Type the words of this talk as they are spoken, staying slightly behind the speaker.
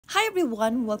Hi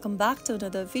everyone, welcome back to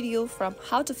another video from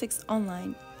How to Fix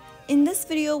Online. In this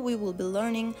video, we will be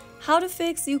learning how to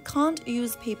fix you can't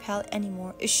use PayPal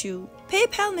anymore issue.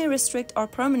 PayPal may restrict or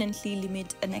permanently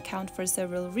limit an account for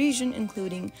several reasons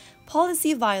including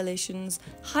policy violations,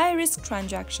 high-risk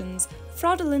transactions,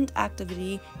 fraudulent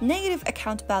activity, negative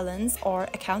account balance, or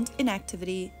account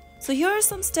inactivity. So here are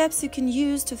some steps you can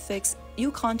use to fix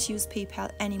you can't use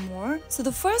PayPal anymore. So the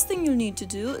first thing you'll need to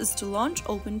do is to launch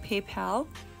Open PayPal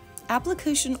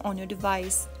application on your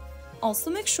device. Also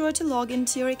make sure to log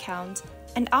into your account,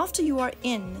 and after you are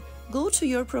in, go to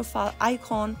your profile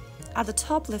icon at the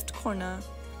top left corner.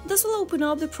 This will open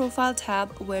up the profile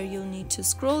tab where you'll need to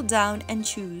scroll down and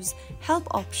choose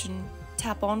Help option.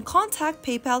 Tap on Contact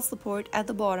PayPal Support at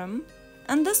the bottom,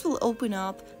 and this will open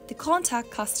up the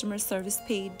Contact Customer Service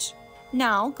page.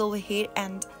 Now go ahead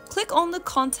and click on the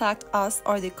Contact Us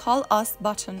or the Call Us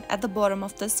button at the bottom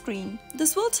of the screen.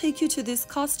 This will take you to this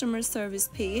customer service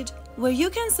page where you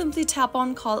can simply tap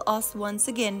on Call Us once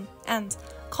again and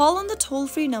call on the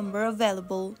toll-free number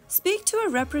available. Speak to a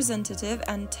representative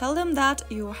and tell them that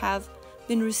you have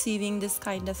been receiving this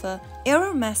kind of a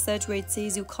error message where it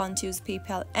says you can't use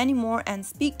PayPal anymore, and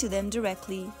speak to them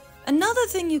directly. Another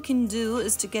thing you can do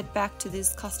is to get back to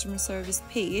this customer service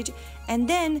page and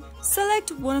then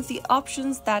select one of the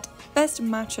options that best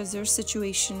matches your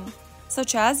situation,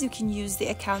 such as you can use the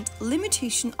account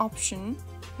limitation option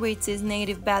where it says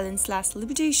negative balance /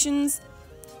 limitations,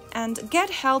 and get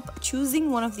help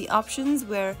choosing one of the options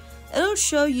where it'll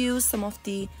show you some of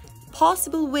the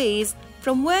possible ways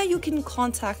from where you can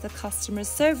contact the customer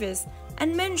service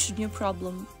and mention your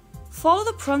problem. Follow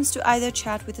the prompts to either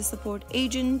chat with a support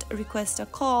agent, request a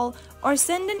call, or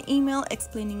send an email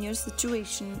explaining your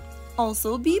situation.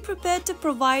 Also, be prepared to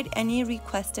provide any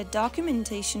requested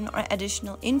documentation or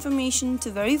additional information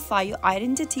to verify your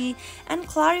identity and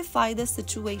clarify the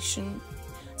situation.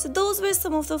 So those were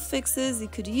some of the fixes you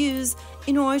could use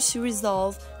in order to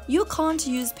resolve you can't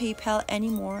use PayPal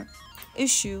anymore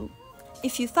issue.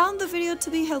 If you found the video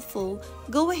to be helpful,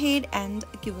 go ahead and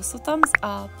give us a thumbs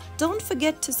up. Don't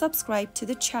forget to subscribe to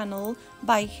the channel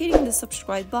by hitting the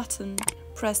subscribe button.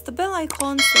 Press the bell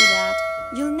icon so that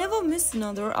you'll never miss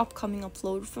another upcoming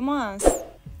upload from us.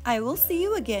 I will see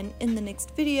you again in the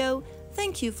next video.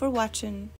 Thank you for watching.